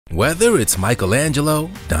Whether it's Michelangelo,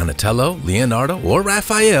 Donatello, Leonardo, or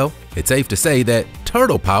Raphael, it's safe to say that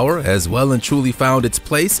turtle power has well and truly found its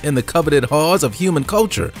place in the coveted halls of human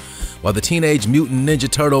culture. While the Teenage Mutant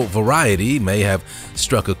Ninja Turtle variety may have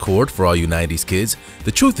struck a chord for all you 90s kids,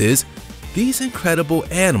 the truth is, these incredible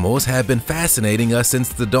animals have been fascinating us since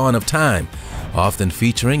the dawn of time, often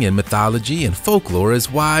featuring in mythology and folklore as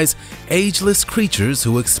wise, ageless creatures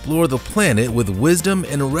who explore the planet with wisdom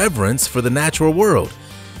and reverence for the natural world.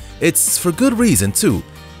 It's for good reason too,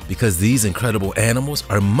 because these incredible animals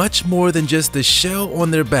are much more than just the shell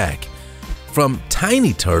on their back. From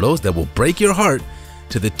tiny turtles that will break your heart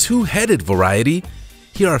to the two-headed variety,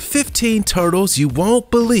 here are 15 turtles you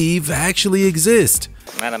won't believe actually exist.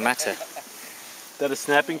 Matter. Is that a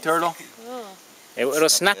snapping turtle? It'll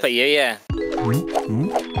snap at you, yeah.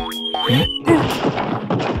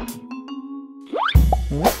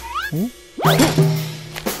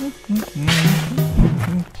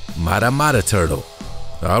 Mata turtle.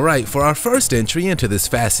 Alright, for our first entry into this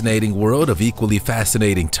fascinating world of equally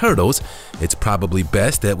fascinating turtles, it's probably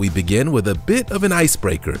best that we begin with a bit of an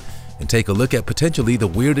icebreaker and take a look at potentially the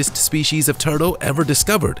weirdest species of turtle ever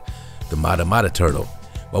discovered, the Mata turtle.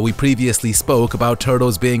 While we previously spoke about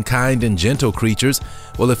turtles being kind and gentle creatures,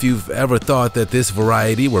 well, if you've ever thought that this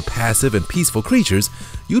variety were passive and peaceful creatures,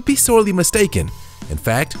 you'd be sorely mistaken. In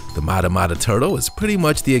fact, the Mata turtle is pretty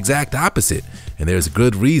much the exact opposite, and there's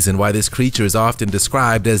good reason why this creature is often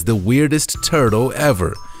described as the weirdest turtle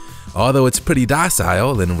ever. Although it's pretty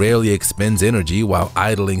docile and rarely expends energy while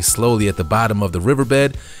idling slowly at the bottom of the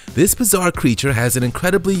riverbed, this bizarre creature has an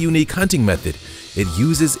incredibly unique hunting method. It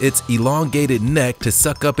uses its elongated neck to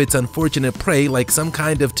suck up its unfortunate prey like some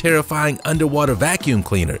kind of terrifying underwater vacuum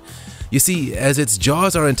cleaner. You see, as its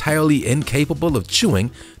jaws are entirely incapable of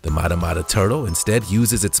chewing, the Mata turtle instead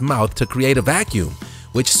uses its mouth to create a vacuum,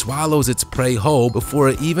 which swallows its prey whole before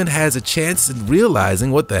it even has a chance at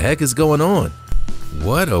realizing what the heck is going on.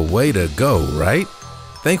 What a way to go, right?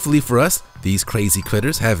 Thankfully for us, these crazy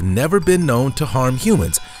critters have never been known to harm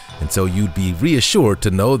humans, and so you'd be reassured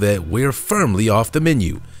to know that we're firmly off the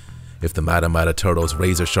menu. If the Mata turtle's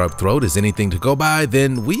razor-sharp throat is anything to go by,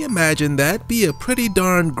 then we imagine that'd be a pretty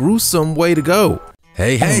darn gruesome way to go.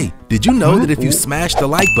 Hey, did you know that if you smash the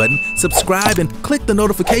like button, subscribe, and click the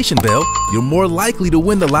notification bell, you're more likely to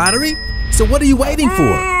win the lottery? So what are you waiting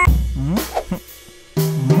for?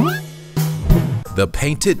 The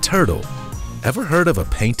painted turtle. Ever heard of a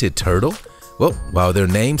painted turtle? Well, while their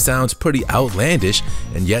name sounds pretty outlandish,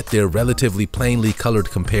 and yet they're relatively plainly colored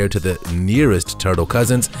compared to the nearest turtle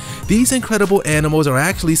cousins, these incredible animals are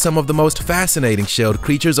actually some of the most fascinating shelled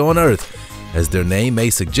creatures on Earth. As their name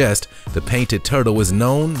may suggest, the painted turtle is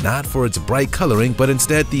known not for its bright coloring, but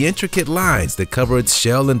instead the intricate lines that cover its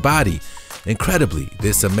shell and body. Incredibly,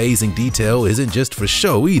 this amazing detail isn't just for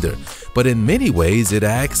show either, but in many ways it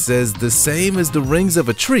acts as the same as the rings of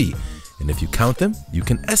a tree. And if you count them, you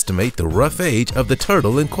can estimate the rough age of the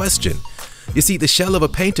turtle in question. You see, the shell of a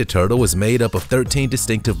painted turtle is made up of 13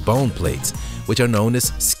 distinctive bone plates, which are known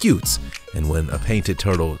as scutes. And when a painted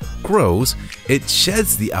turtle grows, it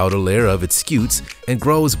sheds the outer layer of its scutes and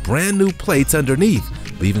grows brand new plates underneath,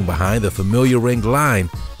 leaving behind the familiar ringed line.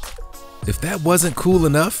 If that wasn't cool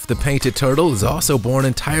enough, the painted turtle is also born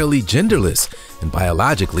entirely genderless, and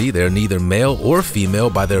biologically they're neither male or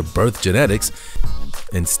female by their birth genetics.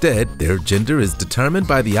 Instead, their gender is determined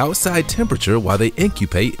by the outside temperature while they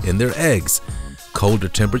incubate in their eggs. Colder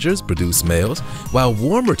temperatures produce males, while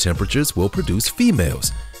warmer temperatures will produce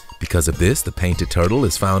females. Because of this, the painted turtle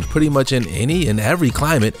is found pretty much in any and every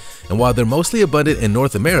climate, and while they're mostly abundant in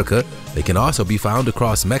North America, they can also be found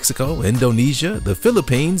across Mexico, Indonesia, the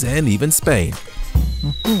Philippines, and even Spain.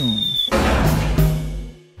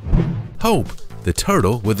 Hope, the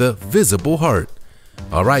turtle with a visible heart.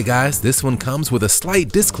 Alright guys, this one comes with a slight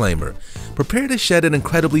disclaimer. Prepare to shed an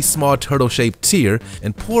incredibly small turtle-shaped tear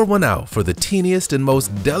and pour one out for the teeniest and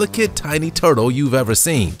most delicate tiny turtle you've ever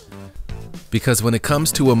seen. Because when it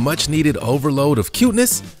comes to a much-needed overload of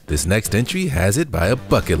cuteness, this next entry has it by a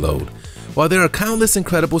bucket load. While there are countless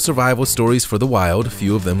incredible survival stories for the wild,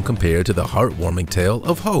 few of them compare to the heartwarming tale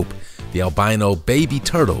of Hope, the albino baby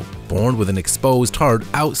turtle born with an exposed heart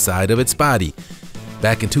outside of its body.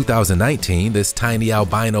 Back in 2019, this tiny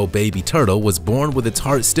albino baby turtle was born with its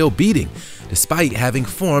heart still beating, despite having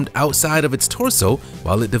formed outside of its torso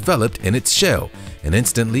while it developed in its shell. And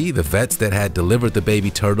instantly, the vets that had delivered the baby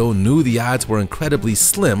turtle knew the odds were incredibly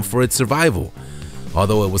slim for its survival.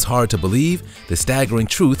 Although it was hard to believe, the staggering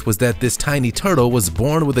truth was that this tiny turtle was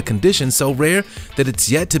born with a condition so rare that it's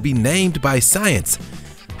yet to be named by science.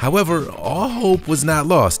 However, all hope was not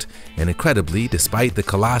lost, and incredibly, despite the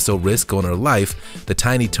colossal risk on her life, the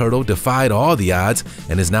tiny turtle defied all the odds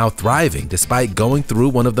and is now thriving despite going through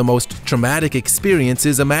one of the most traumatic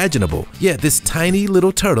experiences imaginable. Yet this tiny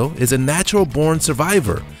little turtle is a natural-born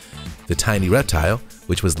survivor. The tiny reptile,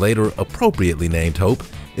 which was later appropriately named Hope,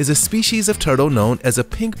 is a species of turtle known as a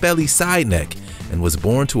pink-belly sideneck and was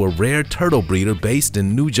born to a rare turtle breeder based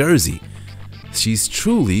in New Jersey. She's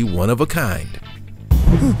truly one of a kind.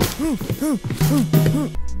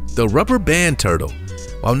 The rubber band turtle.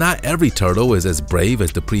 While not every turtle is as brave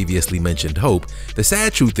as the previously mentioned Hope, the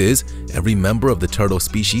sad truth is every member of the turtle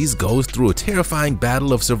species goes through a terrifying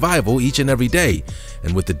battle of survival each and every day.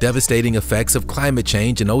 And with the devastating effects of climate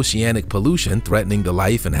change and oceanic pollution threatening the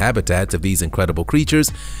life and habitats of these incredible creatures,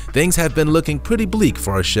 things have been looking pretty bleak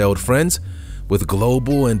for our shelled friends. With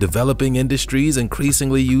global and developing industries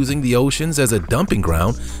increasingly using the oceans as a dumping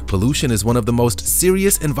ground, pollution is one of the most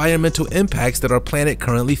serious environmental impacts that our planet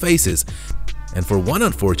currently faces. And for one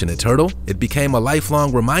unfortunate turtle, it became a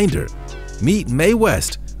lifelong reminder. Meet Mae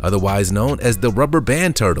West, otherwise known as the rubber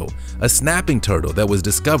band turtle, a snapping turtle that was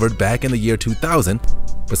discovered back in the year 2000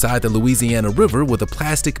 beside the Louisiana River with a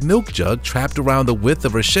plastic milk jug trapped around the width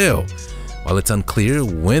of her shell. While it's unclear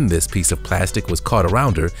when this piece of plastic was caught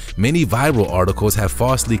around her, many viral articles have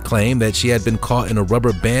falsely claimed that she had been caught in a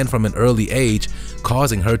rubber band from an early age,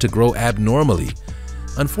 causing her to grow abnormally.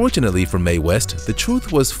 Unfortunately for Mae West, the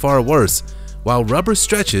truth was far worse. While rubber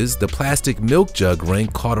stretches, the plastic milk jug ring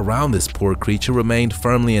caught around this poor creature remained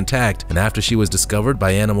firmly intact, and after she was discovered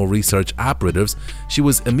by animal research operatives, she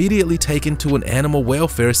was immediately taken to an animal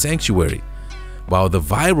welfare sanctuary. While the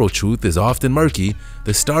viral truth is often murky,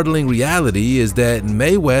 the startling reality is that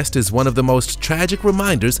Mae West is one of the most tragic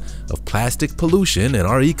reminders of plastic pollution in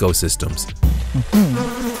our ecosystems.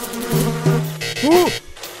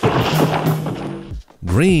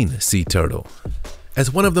 Green sea turtle. As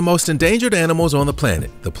one of the most endangered animals on the planet,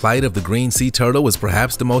 the plight of the green sea turtle is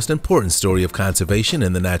perhaps the most important story of conservation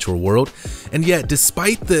in the natural world, and yet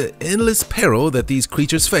despite the endless peril that these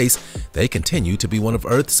creatures face, they continue to be one of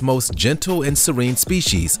Earth's most gentle and serene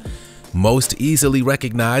species. Most easily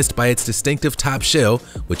recognized by its distinctive top shell,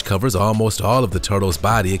 which covers almost all of the turtle's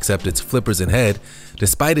body except its flippers and head,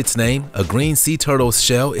 despite its name, a green sea turtle's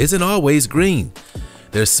shell isn't always green.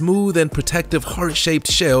 Their smooth and protective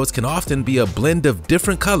heart-shaped shells can often be a blend of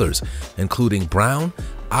different colors, including brown,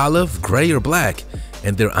 olive, gray, or black,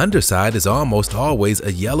 and their underside is almost always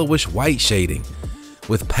a yellowish-white shading.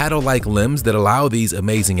 With paddle-like limbs that allow these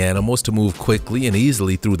amazing animals to move quickly and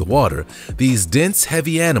easily through the water, these dense,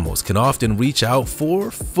 heavy animals can often reach out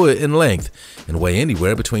 4 foot in length and weigh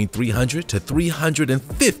anywhere between 300 to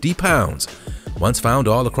 350 pounds. Once found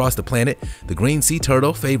all across the planet, the green sea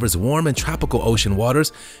turtle favors warm and tropical ocean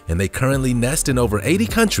waters, and they currently nest in over 80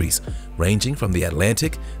 countries, ranging from the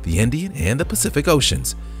Atlantic, the Indian, and the Pacific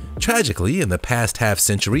Oceans. Tragically, in the past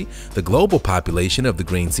half-century, the global population of the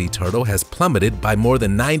green sea turtle has plummeted by more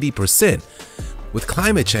than 90%, with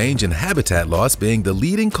climate change and habitat loss being the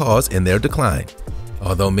leading cause in their decline.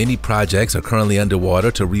 Although many projects are currently underwater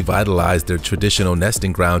to revitalize their traditional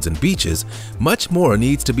nesting grounds and beaches, much more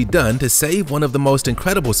needs to be done to save one of the most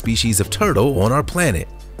incredible species of turtle on our planet.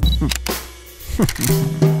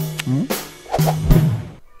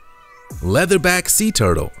 Leatherback sea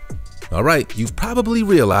turtle. Alright, you've probably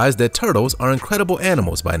realized that turtles are incredible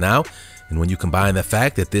animals by now, and when you combine the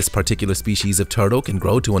fact that this particular species of turtle can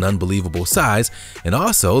grow to an unbelievable size and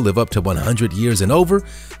also live up to 100 years and over,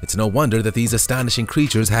 it's no wonder that these astonishing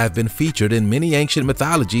creatures have been featured in many ancient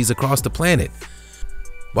mythologies across the planet.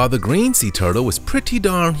 While the green sea turtle is pretty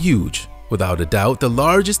darn huge, without a doubt, the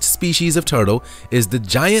largest species of turtle is the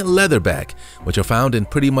giant leatherback, which are found in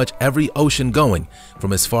pretty much every ocean going,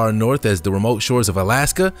 from as far north as the remote shores of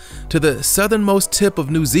Alaska to the southernmost tip of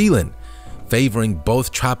New Zealand, favoring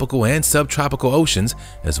both tropical and subtropical oceans,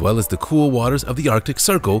 as well as the cool waters of the Arctic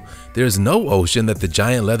Circle. There's no ocean that the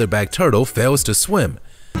giant leatherback turtle fails to swim.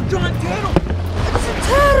 Giant turtle! It's a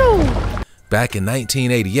turtle! Back in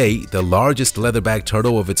 1988, the largest leatherback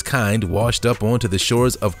turtle of its kind washed up onto the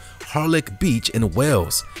shores of Harlech Beach in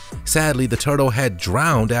Wales. Sadly, the turtle had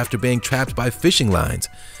drowned after being trapped by fishing lines.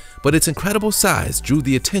 But its incredible size drew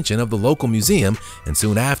the attention of the local museum, and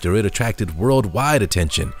soon after it attracted worldwide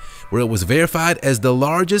attention, where it was verified as the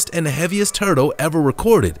largest and heaviest turtle ever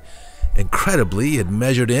recorded. Incredibly, it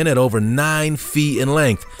measured in at over 9 feet in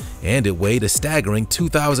length, and it weighed a staggering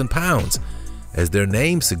 2,000 pounds. As their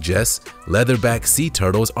name suggests, leatherback sea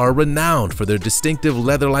turtles are renowned for their distinctive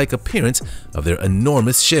leather-like appearance of their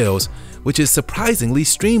enormous shells, which is surprisingly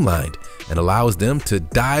streamlined and allows them to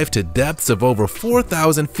dive to depths of over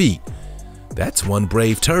 4,000 feet. That's one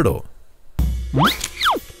brave turtle.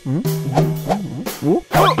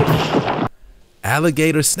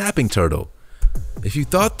 Alligator snapping turtle. If you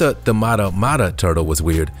thought the mata turtle was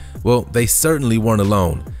weird, well, they certainly weren't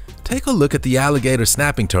alone. Take a look at the alligator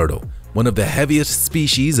snapping turtle, one of the heaviest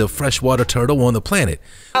species of freshwater turtle on the planet.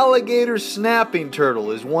 Alligator snapping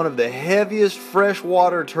turtle is one of the heaviest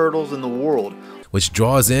freshwater turtles in the world, which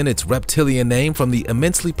draws in its reptilian name from the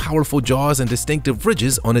immensely powerful jaws and distinctive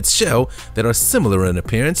ridges on its shell that are similar in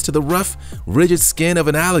appearance to the rough, rigid skin of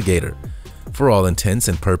an alligator. For all intents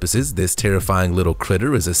and purposes, this terrifying little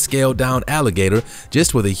critter is a scaled-down alligator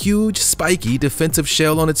just with a huge, spiky, defensive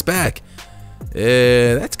shell on its back.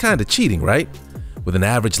 That's kinda cheating, right? With an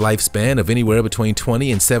average lifespan of anywhere between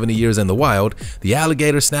 20 and 70 years in the wild, the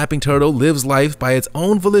alligator snapping turtle lives life by its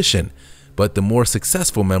own volition, but the more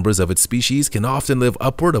successful members of its species can often live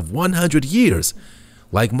upward of 100 years.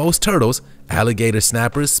 Like most turtles, alligator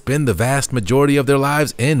snappers spend the vast majority of their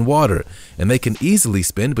lives in water, and they can easily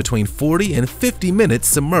spend between 40 and 50 minutes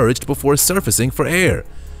submerged before surfacing for air.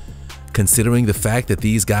 Considering the fact that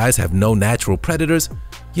these guys have no natural predators,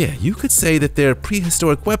 yeah, you could say that their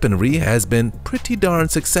prehistoric weaponry has been pretty darn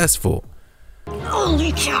successful.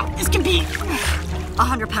 Holy cow, this could be a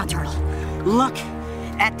 100-pound turtle. Look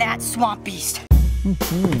at that swamp beast.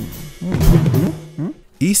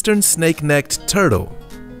 Eastern snake-necked turtle.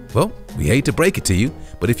 Well, we hate to break it to you,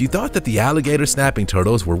 but if you thought that the alligator snapping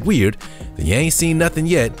turtles were weird, then you ain't seen nothing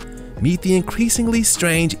yet. Meet the increasingly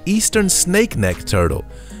strange eastern snake-necked turtle,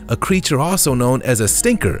 a creature also known as a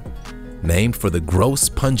stinker, named for the gross,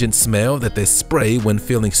 pungent smell that they spray when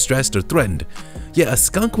feeling stressed or threatened. Yeah, a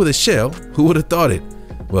skunk with a shell, who would have thought it?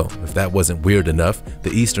 Well, if that wasn't weird enough,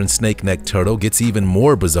 the eastern snake-necked turtle gets even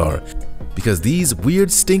more bizarre, because these weird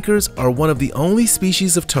stinkers are one of the only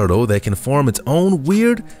species of turtle that can form its own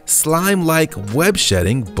weird, slime-like web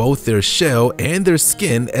shedding both their shell and their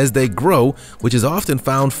skin as they grow, which is often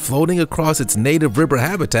found floating across its native river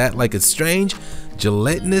habitat like a strange,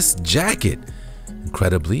 gelatinous jacket.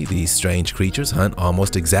 Incredibly, these strange creatures hunt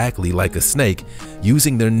almost exactly like a snake,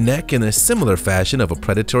 using their neck in a similar fashion of a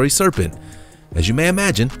predatory serpent. As you may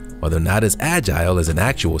imagine, while they're not as agile as an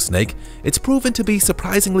actual snake, it's proven to be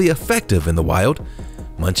surprisingly effective in the wild,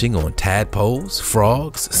 munching on tadpoles,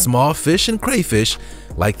 frogs, small fish, and crayfish.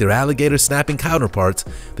 Like their alligator snapping counterparts,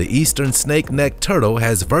 the eastern snake-necked turtle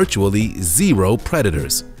has virtually zero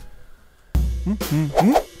predators.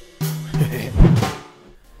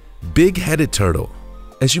 Big-headed turtle.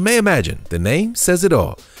 As you may imagine, the name says it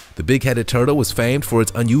all. The big-headed turtle was famed for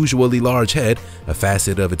its unusually large head, a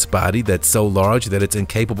facet of its body that's so large that it's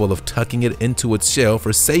incapable of tucking it into its shell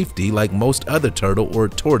for safety like most other turtle or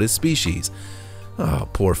tortoise species. Oh,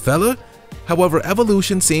 poor fella. However,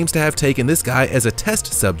 evolution seems to have taken this guy as a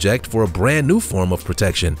test subject for a brand new form of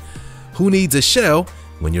protection. Who needs a shell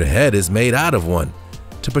when your head is made out of one?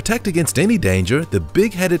 To protect against any danger, the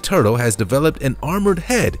big-headed turtle has developed an armored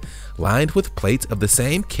head lined with plates of the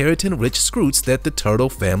same keratin-rich scutes that the turtle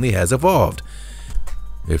family has evolved.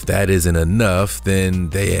 If that isn't enough,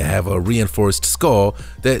 then they have a reinforced skull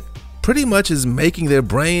that pretty much is making their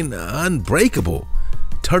brain unbreakable.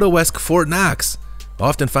 Turtlesque Fort Knox.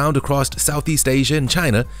 Often found across Southeast Asia and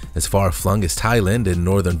China, as far flung as Thailand and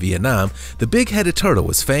northern Vietnam, the big-headed turtle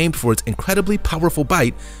is famed for its incredibly powerful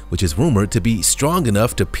bite, which is rumored to be strong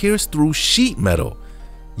enough to pierce through sheet metal.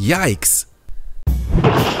 Yikes!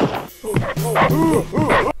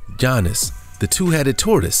 Janus, the two-headed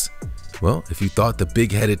tortoise. Well, if you thought the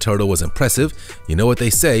big-headed turtle was impressive, you know what they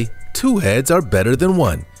say, two heads are better than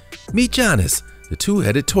one. Meet Janus, the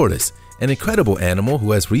two-headed tortoise, an incredible animal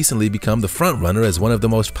who has recently become the frontrunner as one of the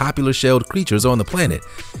most popular shelled creatures on the planet.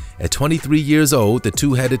 At 23 years old, the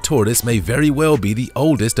two-headed tortoise may very well be the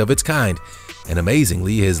oldest of its kind, and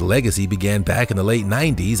amazingly, his legacy began back in the late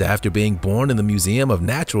 90s after being born in the Museum of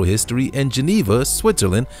Natural History in Geneva,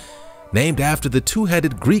 Switzerland. Named after the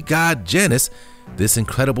two-headed Greek god Janus, this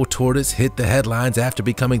incredible tortoise hit the headlines after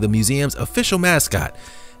becoming the museum's official mascot.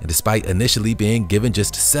 And despite initially being given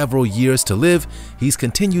just several years to live, he's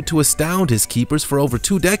continued to astound his keepers for over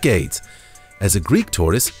 2 decades. As a Greek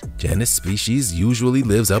tortoise, Janus species usually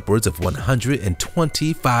lives upwards of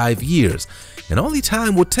 125 years, and only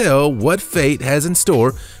time will tell what fate has in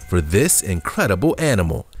store for this incredible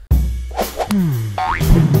animal.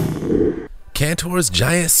 Cantor's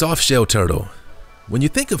giant soft-shell turtle. When you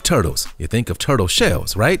think of turtles, you think of turtle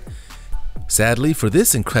shells, right? Sadly, for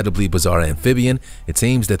this incredibly bizarre amphibian, it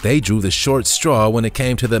seems that they drew the short straw when it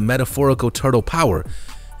came to the metaphorical turtle power.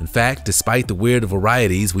 In fact, despite the weird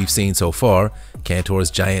varieties we've seen so far,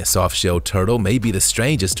 Cantor's giant soft-shelled turtle may be the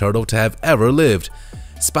strangest turtle to have ever lived.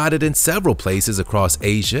 Spotted in several places across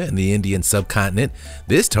Asia and the Indian subcontinent,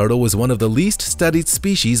 this turtle was one of the least studied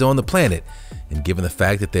species on the planet. And given the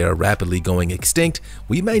fact that they are rapidly going extinct,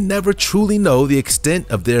 we may never truly know the extent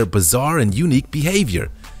of their bizarre and unique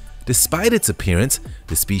behavior. Despite its appearance,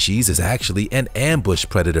 the species is actually an ambush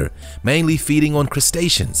predator, mainly feeding on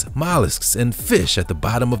crustaceans, mollusks, and fish at the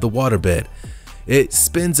bottom of the waterbed. It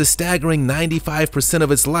spends a staggering 95% of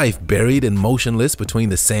its life buried and motionless between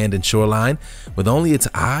the sand and shoreline, with only its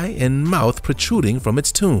eye and mouth protruding from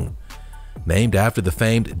its tomb. Named after the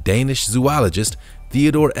famed Danish zoologist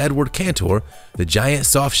Theodore Edward Cantor, the giant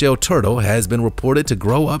soft-shell turtle has been reported to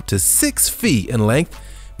grow up to 6 feet in length,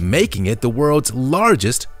 making it the world's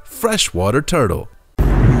largest freshwater turtle.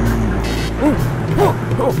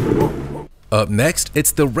 Up next,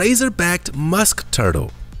 it's the razor-backed musk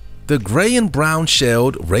turtle. The gray and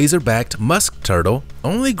brown-shelled razor-backed musk turtle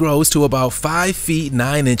only grows to about 5 feet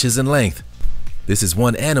 9 inches in length. This is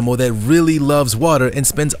one animal that really loves water and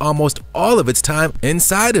spends almost all of its time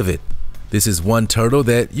inside of it. This is one turtle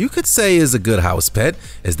that you could say is a good house pet,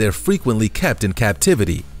 as they're frequently kept in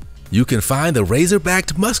captivity. You can find the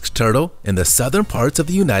razor-backed musk turtle in the southern parts of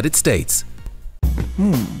the United States.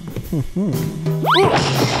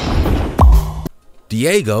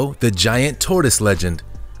 Diego, the giant tortoise legend.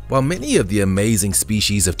 While many of the amazing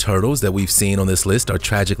species of turtles that we've seen on this list are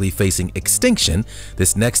tragically facing extinction,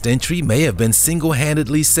 this next entry may have been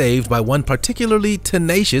single-handedly saved by one particularly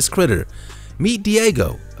tenacious critter. Meet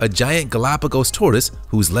Diego, a giant Galapagos tortoise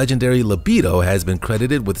whose legendary libido has been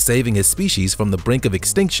credited with saving his species from the brink of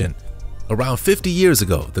extinction. Around 50 years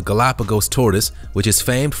ago, the Galapagos tortoise, which is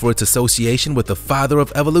famed for its association with the father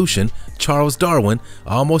of evolution, Charles Darwin,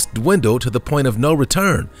 almost dwindled to the point of no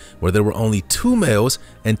return, where there were only 2 males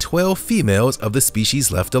and 12 females of the species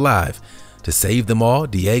left alive. To save them all,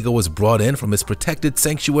 Diego was brought in from his protected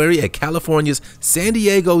sanctuary at California's San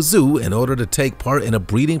Diego Zoo in order to take part in a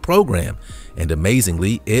breeding program. And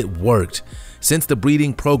amazingly, it worked. Since the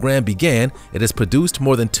breeding program began, it has produced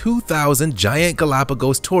more than 2,000 giant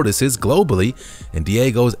Galapagos tortoises globally, and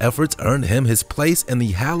Diego's efforts earned him his place in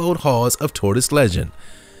the hallowed halls of tortoise legend.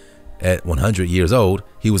 At 100 years old,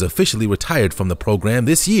 he was officially retired from the program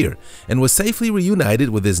this year and was safely reunited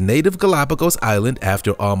with his native Galapagos island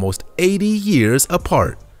after almost 80 years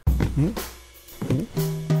apart.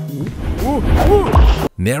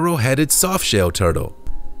 Narrow-headed soft-shell turtle.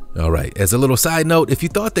 Alright, as a little side note, if you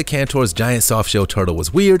thought that Cantor's giant soft-shell turtle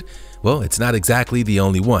was weird, well, it's not exactly the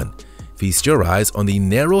only one. Feast your eyes on the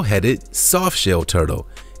narrow-headed soft-shell turtle,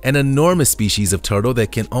 an enormous species of turtle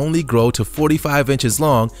that can only grow to 45 inches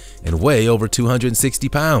long and weigh over 260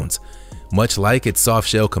 pounds. Much like its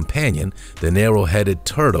soft-shell companion, the narrow-headed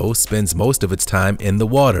turtle spends most of its time in the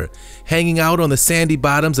water, hanging out on the sandy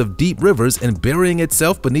bottoms of deep rivers and burying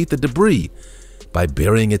itself beneath the debris. By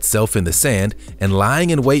burying itself in the sand and lying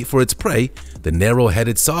in wait for its prey, the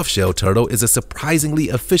narrow-headed soft-shell turtle is a surprisingly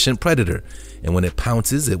efficient predator, and when it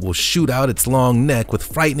pounces, it will shoot out its long neck with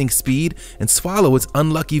frightening speed and swallow its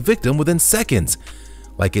unlucky victim within seconds.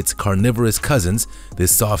 Like its carnivorous cousins,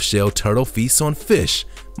 this soft-shell turtle feasts on fish,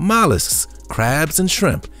 mollusks, crabs, and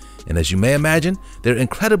shrimp, and as you may imagine, they're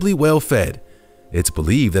incredibly well fed. It's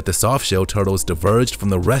believed that the soft-shell turtles diverged from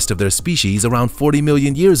the rest of their species around 40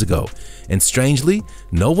 million years ago, and strangely,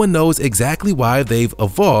 no one knows exactly why they've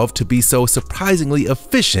evolved to be so surprisingly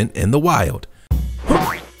efficient in the wild.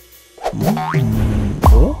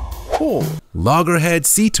 Loggerhead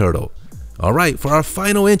sea turtle. Alright, for our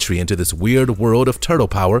final entry into this weird world of turtle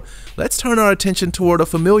power, let's turn our attention toward a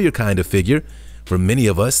familiar kind of figure. For many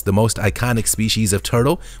of us, the most iconic species of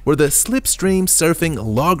turtle were the slipstream surfing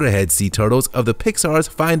loggerhead sea turtles of the Pixar's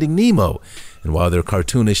Finding Nemo. And while their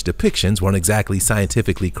cartoonish depictions weren't exactly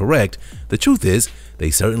scientifically correct, the truth is, they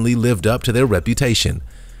certainly lived up to their reputation.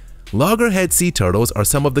 Loggerhead sea turtles are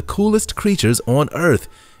some of the coolest creatures on Earth,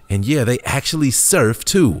 and yeah, they actually surf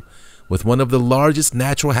too. With one of the largest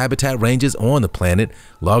natural habitat ranges on the planet,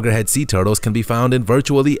 loggerhead sea turtles can be found in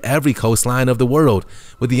virtually every coastline of the world,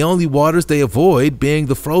 with the only waters they avoid being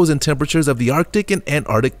the frozen temperatures of the Arctic and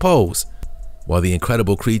Antarctic poles. While the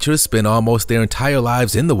incredible creatures spend almost their entire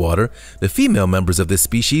lives in the water, the female members of this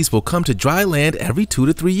species will come to dry land every 2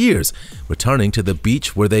 to 3 years, returning to the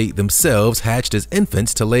beach where they themselves hatched as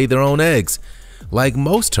infants to lay their own eggs. Like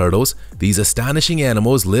most turtles, these astonishing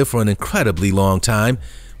animals live for an incredibly long time,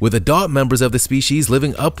 with adult members of the species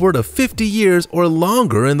living upward of 50 years or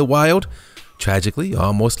longer in the wild. Tragically,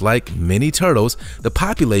 almost like many turtles, the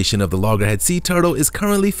population of the loggerhead sea turtle is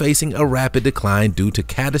currently facing a rapid decline due to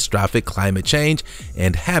catastrophic climate change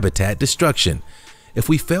and habitat destruction. If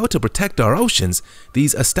we fail to protect our oceans,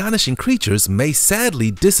 these astonishing creatures may sadly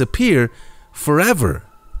disappear forever.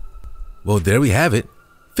 Well, there we have it.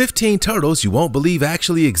 15 turtles you won't believe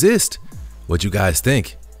actually exist. What'd you guys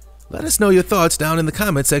think? Let us know your thoughts down in the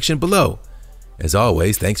comment section below. As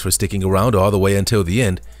always, thanks for sticking around all the way until the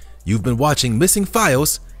end. You've been watching Missing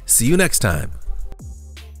Files. See you next time.